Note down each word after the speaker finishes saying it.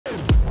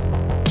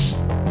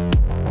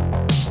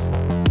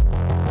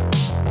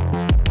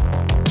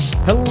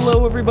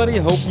everybody,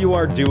 hope you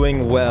are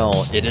doing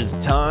well. It is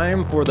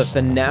time for the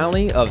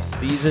finale of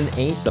Season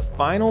 8, the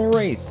final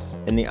race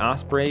in the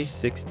Osprey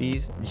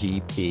 60s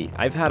GP.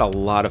 I've had a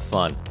lot of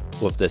fun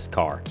with this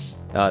car.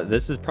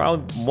 This is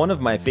probably one of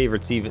my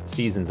favorite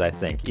seasons, I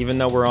think, even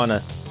though we're on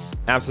a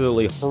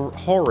absolutely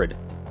horrid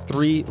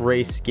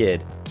 3-race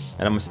skid.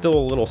 And I'm still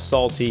a little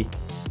salty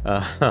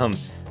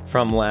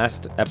from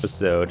last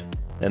episode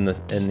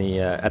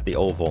at the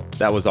Oval.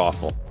 That was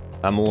awful.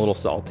 I'm a little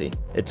salty.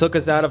 It took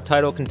us out of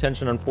title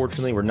contention,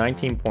 unfortunately. We're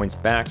 19 points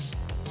back,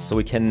 so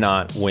we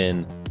cannot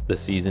win the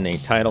Season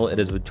 8 title. It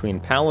is between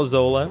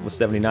Palazzola with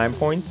 79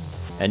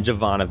 points and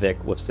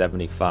Jovanovic with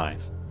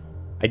 75.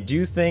 I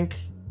do think,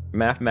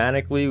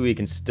 mathematically, we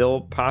can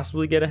still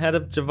possibly get ahead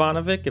of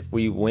Jovanovic if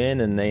we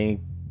win and they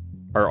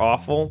are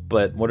awful,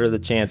 but what are the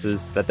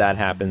chances that that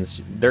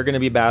happens? They're going to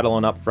be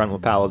battling up front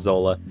with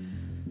Palazzola,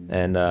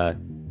 and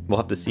we'll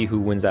have to see who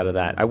wins out of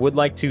that. I would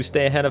like to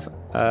stay ahead of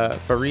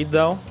Farid,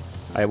 though.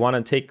 I want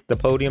to take the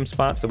podium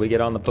spot so we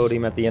get on the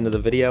podium at the end of the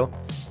video.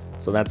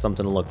 So that's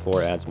something to look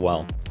for as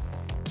well.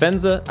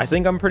 Faenza, I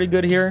think I'm pretty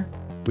good here.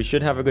 We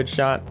should have a good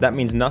shot. That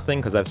means nothing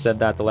because I've said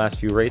that the last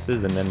few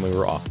races and then we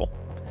were awful.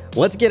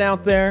 Let's get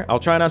out there.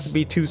 I'll try not to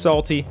be too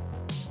salty.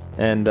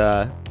 And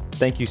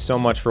thank you so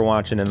much for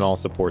watching and all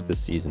support this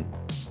season.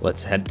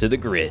 Let's head to the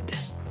grid.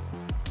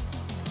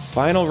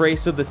 Final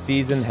race of the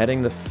season,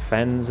 heading to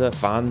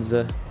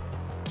Faenza.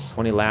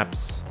 20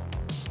 laps.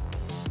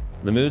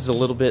 The mood's a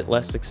little bit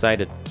less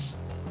excited.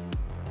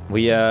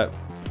 We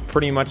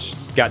pretty much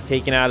got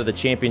taken out of the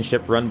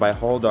championship run by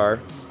Haldar.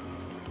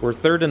 We're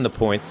third in the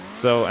points,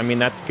 so I mean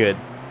that's good.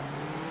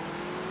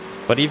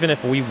 But even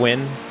if we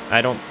win,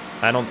 I don't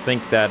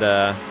think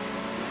that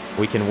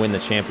we can win the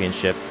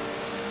championship.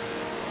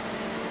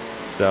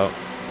 So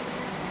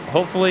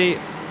hopefully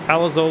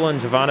Palazzola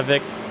and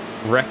Jovanovic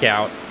wreck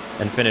out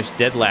and finish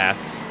dead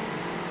last.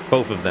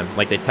 Both of them,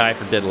 like they tie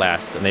for dead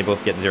last, and they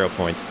both get 0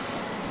 points.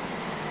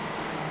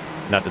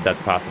 Not that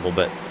that's possible,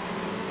 but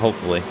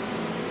hopefully.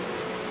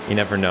 You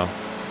never know.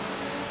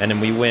 And then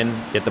we win,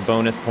 get the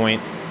bonus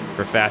point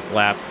for fast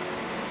lap,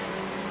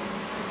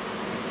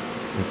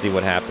 and see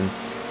what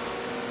happens.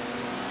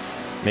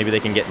 Maybe they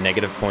can get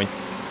negative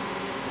points,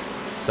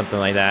 something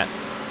like that.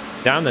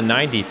 Down to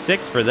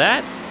 96 for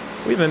that.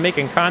 We've been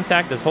making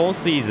contact this whole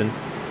season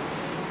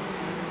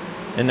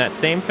in that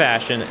same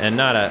fashion, and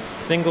not a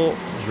single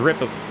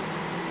drip of...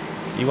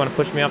 You want to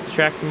push me off the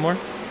track some more?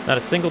 Not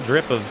a single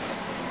drip of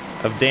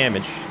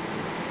damage.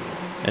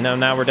 And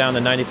now we're down to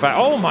 95.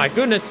 Oh my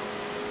goodness!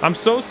 I'm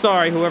so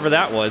sorry, whoever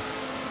that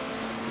was.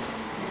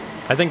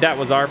 I think that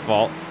was our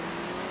fault.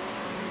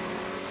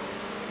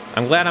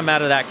 I'm glad I'm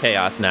out of that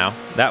chaos now.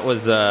 That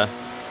was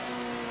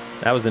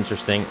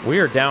interesting. We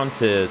were down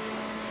to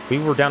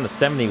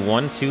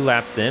 71 2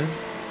 laps in.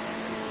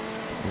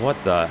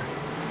 What the?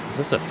 Is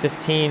this a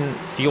 15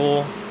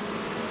 fuel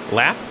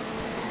lap?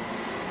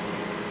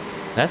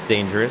 That's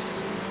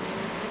dangerous.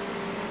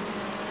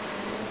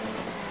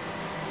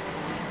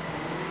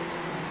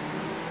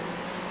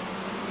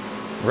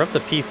 We're up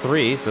to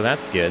P3, so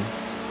that's good.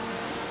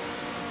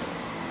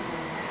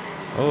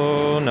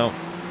 Oh, no.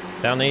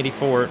 Down to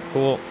 84.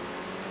 Cool.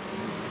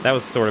 That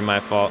was sort of my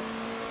fault.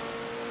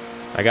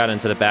 I got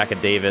into the back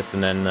of Davis,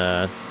 and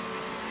then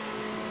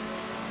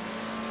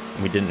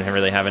we didn't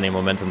really have any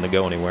momentum to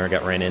go anywhere. I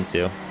got ran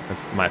into.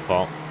 That's my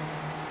fault.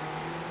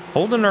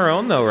 Holding our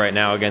own, though, right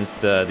now against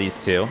these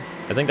two.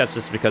 I think that's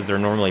just because they're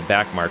normally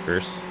back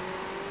markers.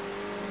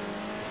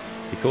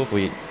 Be cool if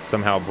we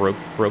somehow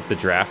broke the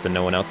draft and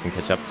no one else can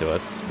catch up to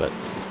us, but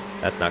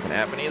that's not gonna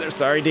happen either.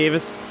 Sorry,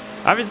 Davis.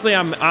 Obviously,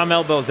 I'm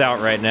elbows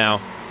out right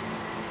now.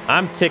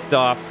 I'm ticked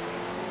off.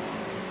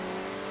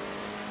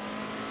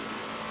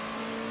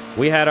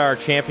 We had our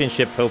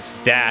championship hopes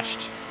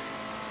dashed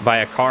by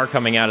a car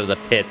coming out of the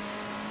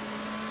pits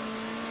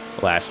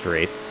last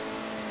race.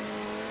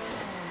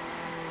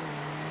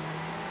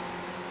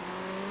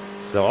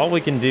 So all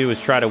we can do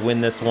is try to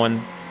win this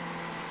one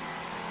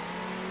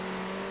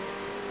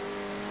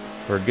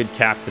for a good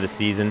cap to the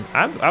season.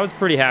 I was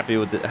pretty happy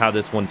with how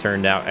this one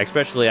turned out,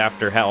 especially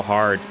after how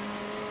hard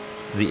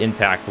the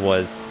impact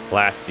was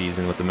last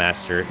season with the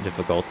master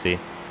difficulty.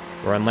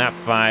 We're on lap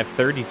 5,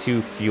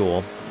 32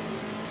 fuel.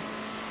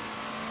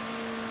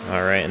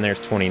 All right, and there's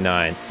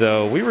 29.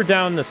 So we were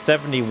down to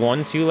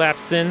 71 2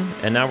 laps in,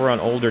 and now we're on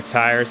older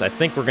tires. I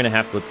think we're going to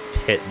have to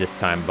pit this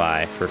time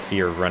by for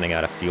fear of running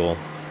out of fuel.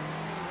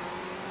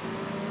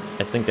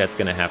 I think that's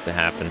going to have to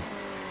happen,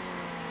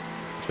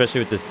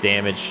 especially with this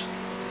damage.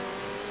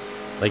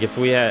 Like if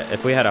we had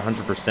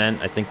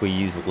 100%, I think we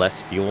use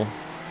less fuel,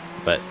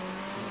 but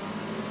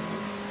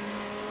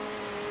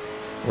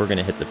we're going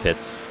to hit the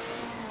pits.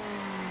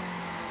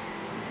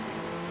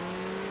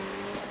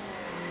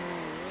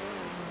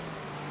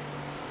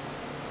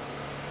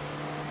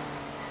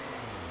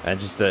 I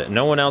just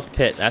no one else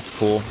pit. That's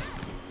cool.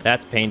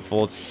 That's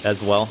painful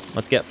as well.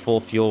 Let's get full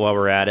fuel while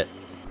we're at it.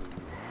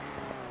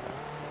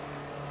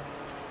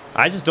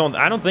 I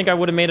don't think I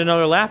would have made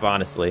another lap,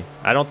 honestly.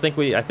 I think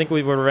we would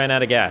have ran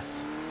out of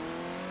gas.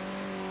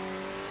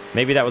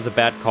 Maybe that was a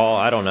bad call.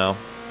 I don't know.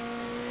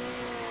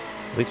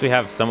 At least we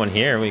have someone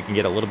here and we can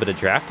get a little bit of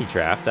drafty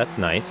draft. That's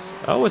nice.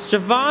 Oh, it's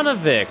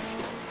Jovanovic.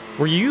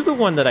 Were you the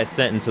one that I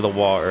sent into the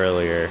wall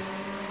earlier?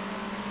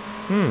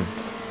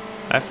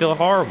 I feel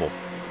horrible.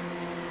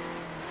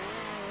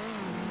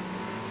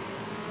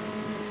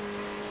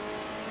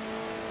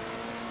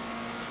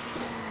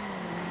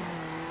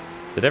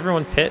 Did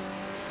everyone pit?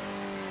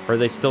 Or are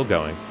they still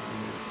going?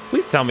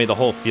 Please tell me the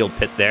whole field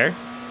pit there.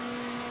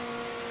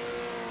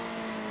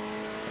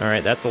 All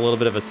right, that's a little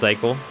bit of a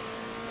cycle.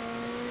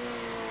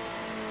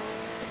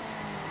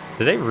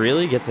 Did they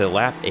really get to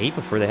lap 8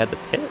 before they had the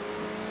pit?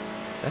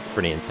 That's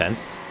pretty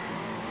intense.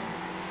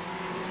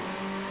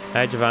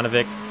 Hi,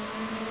 Jovanovic.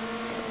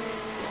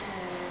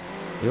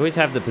 You always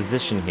have the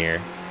position here.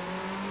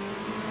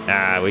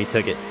 Ah, we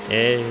took it.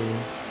 Hey.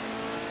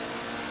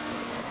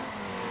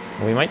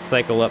 We might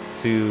cycle up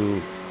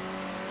to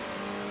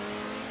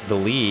the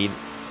lead,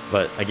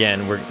 but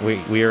again,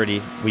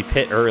 we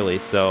pit early,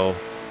 so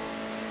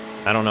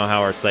I don't know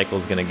how our cycle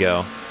is gonna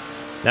go.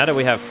 Now that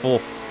we have full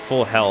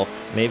health,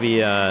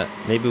 maybe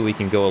we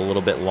can go a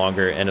little bit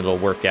longer and it'll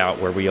work out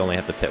where we only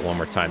have to pit one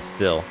more time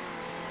still.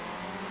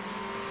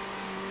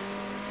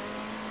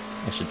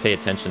 I should pay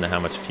attention to how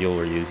much fuel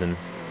we're using.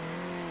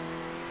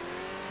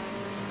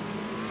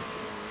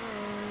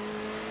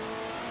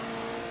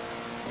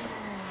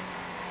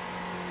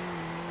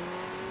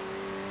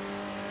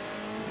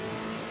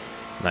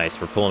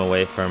 Nice, we're pulling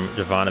away from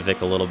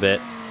Jovanovic a little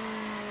bit.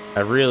 I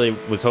really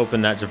was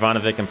hoping that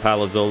Jovanovic and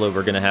Palazzolo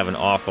were going to have an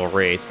awful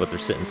race, but they're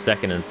sitting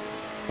second and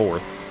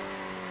fourth.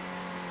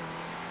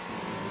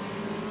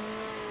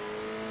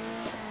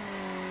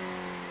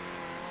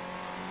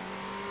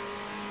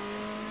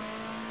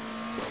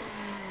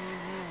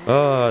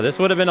 Oh, this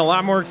would have been a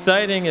lot more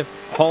exciting if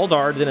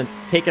Haldar didn't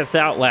take us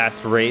out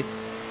last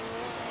race.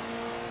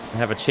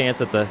 Have a chance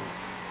at the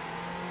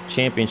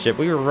championship.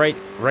 We were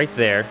right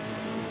there.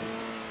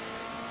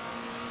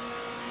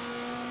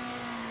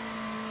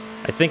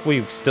 I think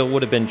we still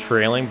would have been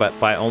trailing, but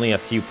by only a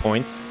few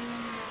points.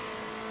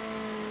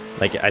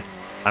 Like,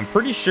 I'm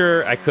pretty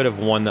sure I could have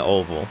won the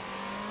oval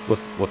with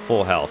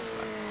full health.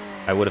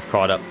 I would have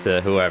caught up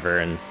to whoever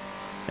and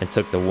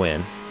took the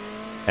win.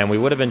 And we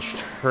would have been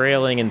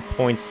trailing in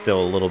points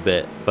still a little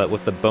bit, but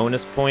with the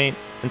bonus point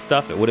and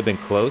stuff, it would have been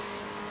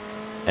close.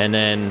 And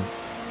then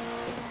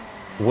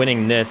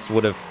winning this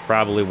would have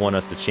probably won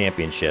us the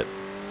championship,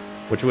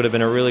 which would have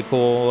been a really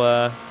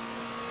cool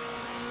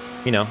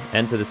you know,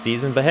 end to the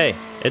season. But hey,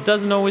 it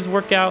doesn't always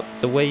work out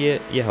the way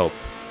you hope.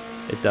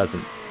 It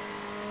doesn't.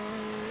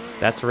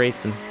 That's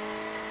racing.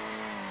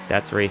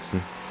 That's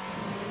racing.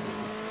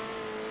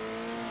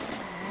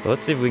 But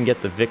let's see if we can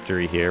get the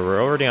victory here.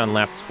 We're already on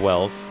lap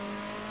 12.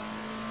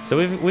 So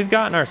we've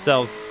gotten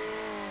ourselves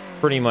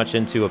pretty much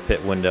into a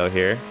pit window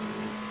here.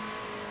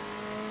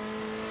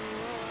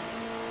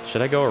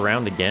 Should I go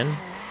around again?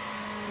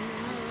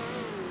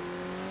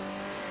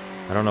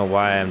 I don't know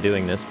why I'm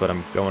doing this, but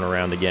I'm going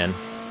around again.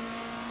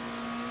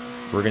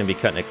 We're going to be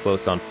cutting it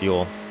close on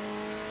fuel.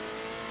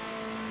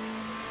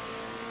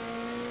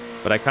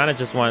 But I kind of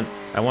just want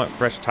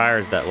fresh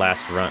tires that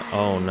last run.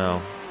 Oh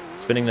no.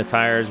 Spinning the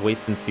tires,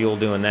 wasting fuel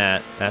doing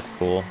that. That's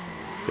cool.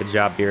 Good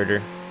job,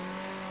 Bearder.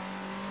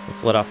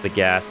 Let's let off the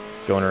gas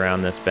going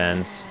around this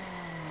bend.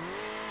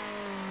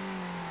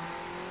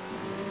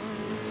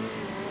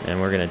 And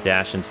we're going to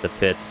dash into the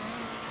pits.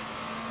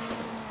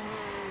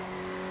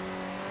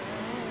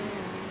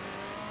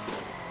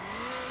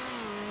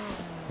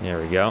 There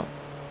we go.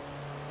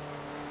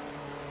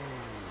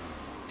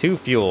 2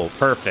 fuel,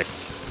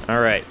 perfect. All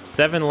right,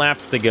 7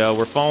 laps to go.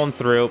 We're falling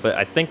through, but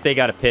I think they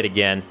got to pit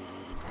again.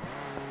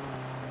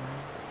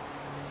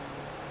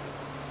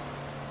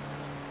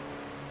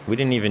 We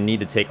didn't even need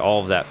to take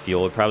all of that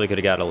fuel. We probably could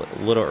have got a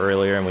little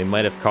earlier, and we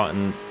might have caught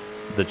in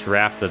the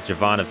draft of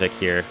Jovanovic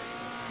here.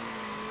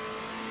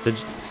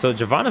 So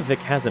Jovanovic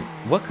hasn't...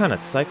 What kind of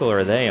cycle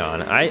are they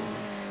on? I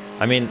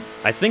mean,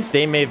 I think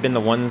they may have been the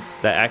ones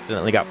that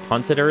accidentally got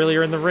punted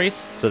earlier in the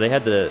race, so they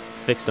had to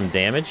fix some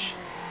damage.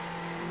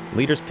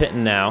 Leader's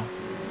pitting now.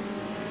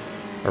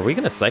 Are we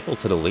going to cycle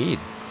to the lead?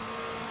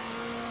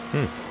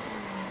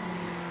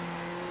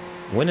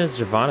 When is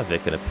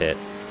Jovanovic going to pit?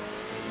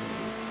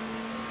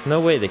 No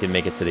way they can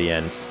make it to the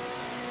end.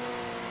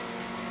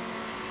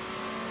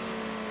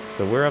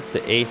 So we're up to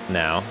 8th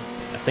now.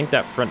 I think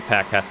that front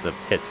pack has to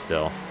pit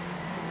still.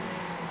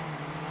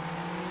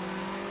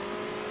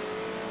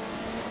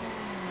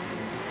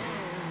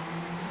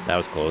 That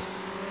was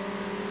close.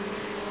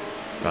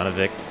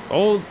 Jovanovic.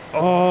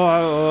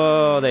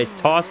 Oh, they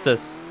tossed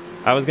us.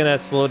 I was going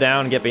to slow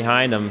down and get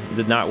behind them.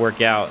 Did not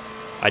work out.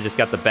 I just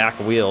got the back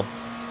wheel.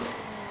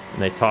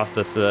 And they tossed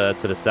us to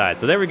the side.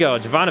 So there we go.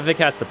 Jovanovic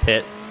has to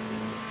pit.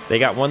 They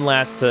got one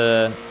last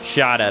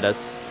shot at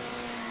us,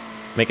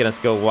 making us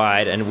go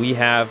wide, and we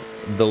have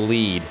the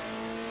lead.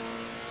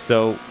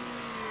 So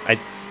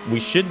we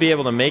should be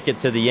able to make it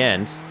to the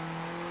end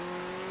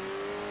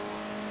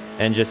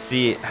and just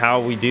see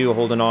how we do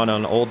holding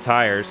on old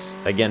tires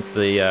against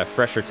the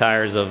fresher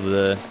tires of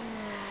the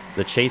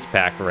chase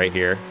pack right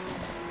here,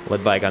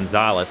 led by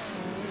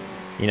Gonzalez.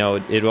 You know,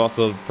 it'd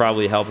also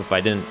probably help if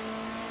I didn't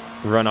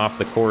run off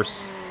the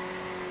course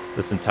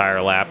this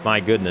entire lap. My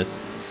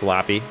goodness,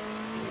 sloppy.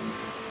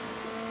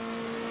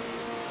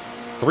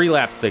 3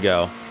 laps to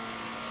go.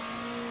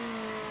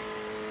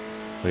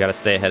 We got to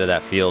stay ahead of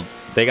that field.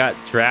 They got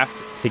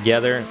draft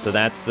together, so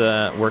that's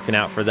working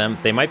out for them.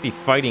 They might be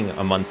fighting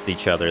amongst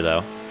each other,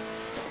 though.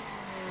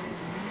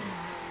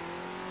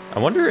 I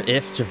wonder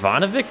if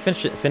Jovanovic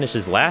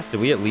finishes last, do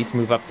we at least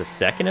move up to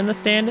 2nd in the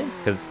standings?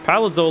 Because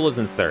Palazzola's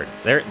in 3rd.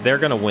 They're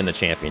going to win the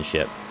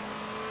championship.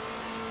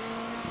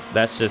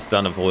 That's just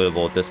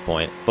unavoidable at this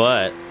point.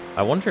 But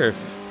I wonder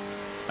if...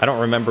 I don't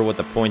remember what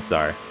the points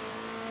are.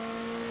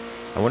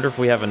 I wonder if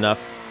we have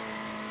enough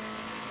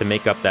to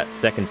make up that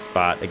 2nd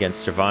spot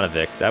against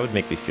Jovanovic. That would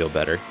make me feel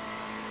better.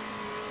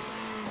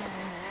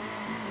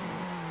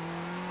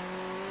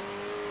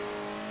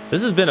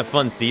 This has been a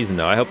fun season,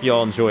 though. I hope you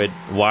all enjoyed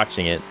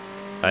watching it.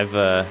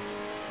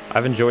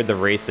 I've enjoyed the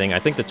racing. I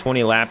think the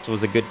 20 laps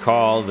was a good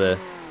call. The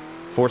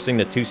forcing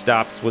the 2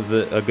 stops was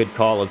a good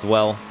call as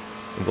well.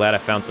 I'm glad I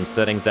found some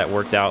settings that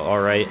worked out all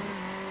right.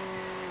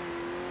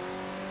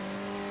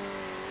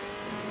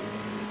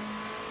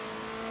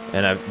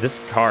 And this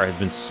car has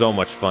been so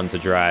much fun to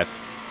drive.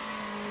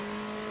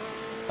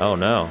 Oh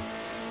no.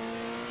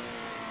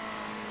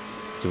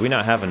 Do we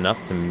not have enough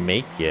to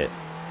make it?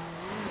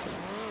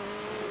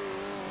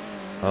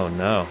 Oh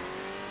no.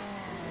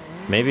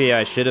 Maybe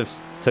I should have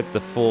took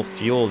the full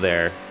fuel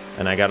there,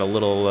 and I got a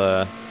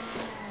little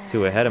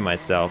too ahead of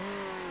myself.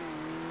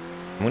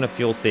 I'm gonna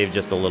fuel save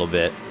just a little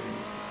bit,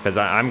 because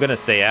I'm gonna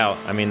stay out.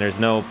 I mean, there's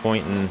no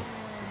point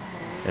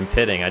in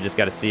pitting. I just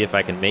got to see if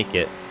I can make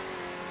it.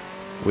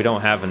 We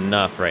don't have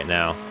enough right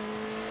now.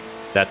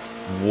 That's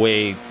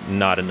way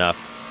not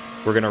enough.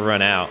 We're gonna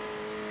run out.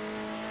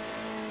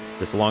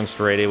 This long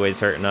straightaway's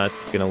hurting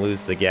us. Gonna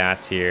lose the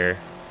gas here.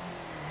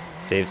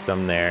 Save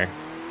some there.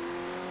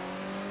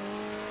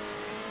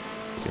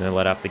 Gonna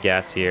let off the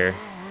gas here.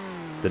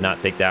 Did not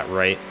take that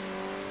right.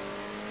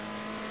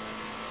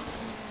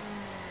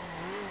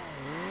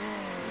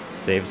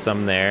 Save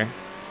some there.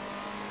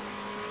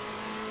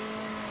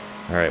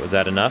 All right, was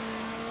that enough?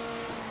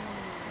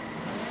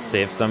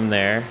 Save some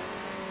there.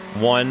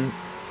 1.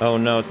 Oh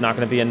no, it's not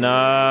gonna be enough.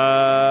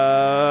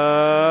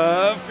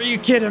 Are you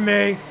kidding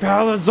me?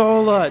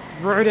 Palazzola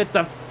right at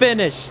the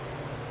finish.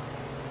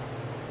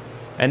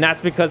 And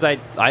that's because I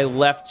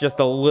left just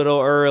a little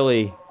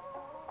early.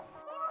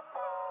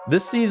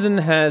 This season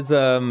has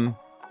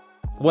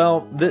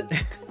well,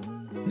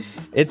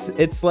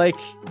 it's like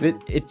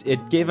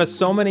it gave us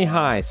so many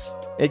highs.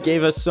 It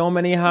gave us so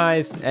many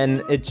highs,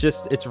 and it's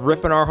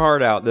ripping our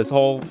heart out. This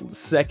whole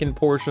second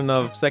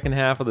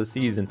half of the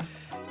season,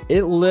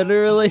 it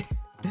literally.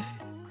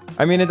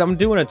 I mean, I'm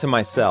doing it to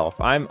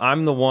myself.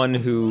 I'm the one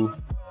who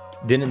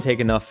didn't take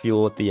enough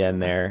fuel at the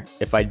end there.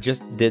 If I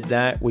just did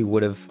that, we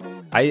would have.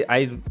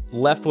 I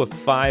left with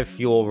 5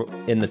 fuel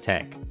in the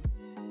tank.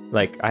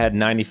 Like, I had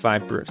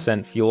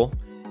 95% fuel,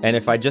 and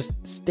if I just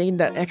stayed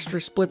that extra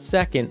split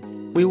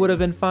second, we would have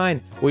been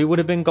fine. We would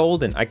have been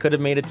golden. I could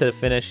have made it to the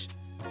finish,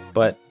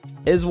 but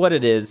is what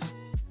it is.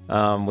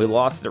 We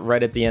lost it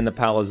right at the end of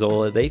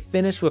Palazzola. They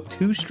finished with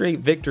 2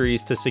 straight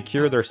victories to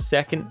secure their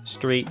 2nd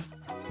straight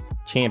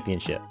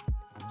championship.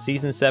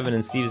 Season 7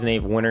 and Season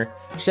 8 winner.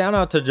 Shout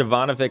out to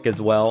Jovanovic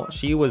as well.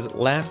 She was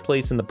last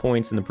place in the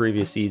points in the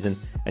previous season,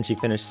 and she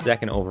finished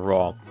 2nd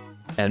overall.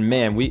 And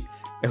man,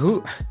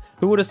 who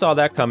would have saw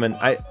that coming?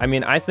 I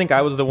mean, I think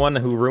I was the one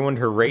who ruined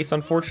her race,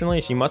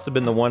 unfortunately. She must have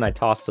been the one I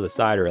tossed to the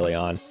side early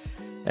on.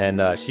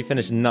 And she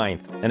finished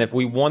 9th. And if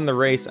we won the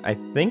race, I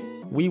think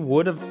we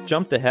would have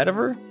jumped ahead of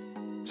her.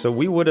 So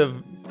we would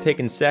have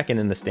taken 2nd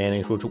in the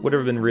standings, which would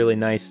have been really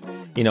nice,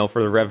 you know,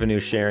 for the revenue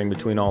sharing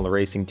between all the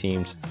racing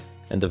teams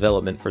and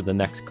development for the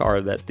next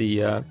car that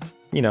the,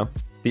 you know,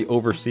 the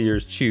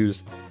overseers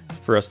choose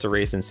for us to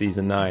race in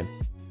Season 9.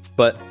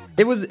 But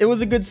it was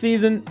a good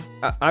season.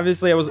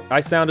 Obviously, I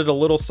sounded a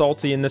little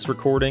salty in this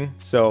recording,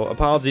 so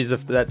apologies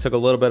if that took a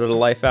little bit of the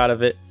life out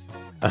of it.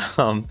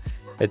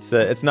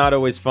 It's not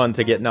always fun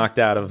to get knocked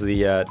out of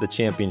the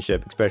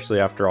championship, especially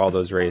after all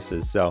those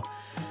races. So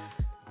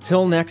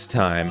till next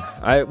time,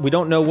 we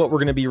don't know what we're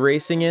going to be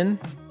racing in,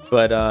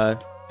 but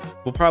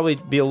we'll probably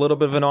be a little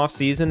bit of an off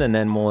season, and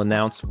then we'll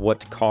announce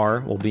what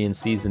car will be in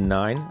Season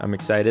 9. I'm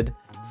excited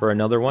for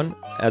another one.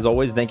 As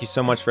always, thank you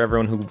so much for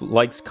everyone who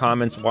likes,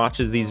 comments,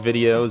 watches these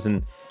videos,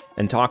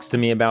 and talks to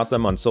me about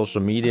them on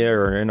social media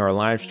or in our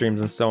live streams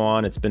and so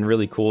on. It's been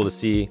really cool to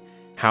see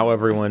how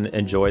everyone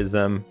enjoys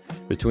them,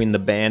 between the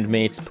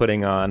bandmates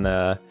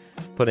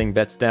putting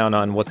bets down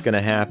on what's going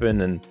to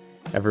happen, and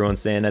everyone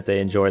saying that they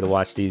enjoy to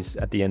watch these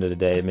at the end of the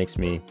day. It makes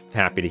me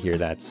happy to hear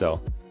that.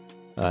 So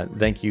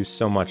thank you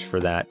so much for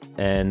that,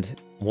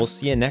 and we'll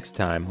see you next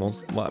time.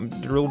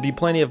 There will be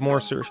plenty of more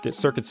Circuit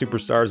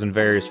Superstars in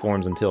various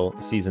forms until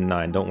Season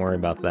 9. Don't worry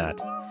about that.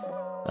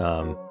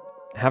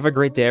 Have a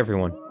great day,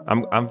 everyone.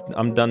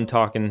 I'm done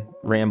talking,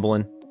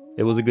 rambling.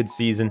 It was a good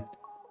season.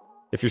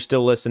 If you're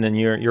still listening,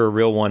 you're a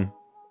real one.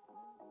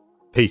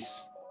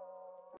 Peace.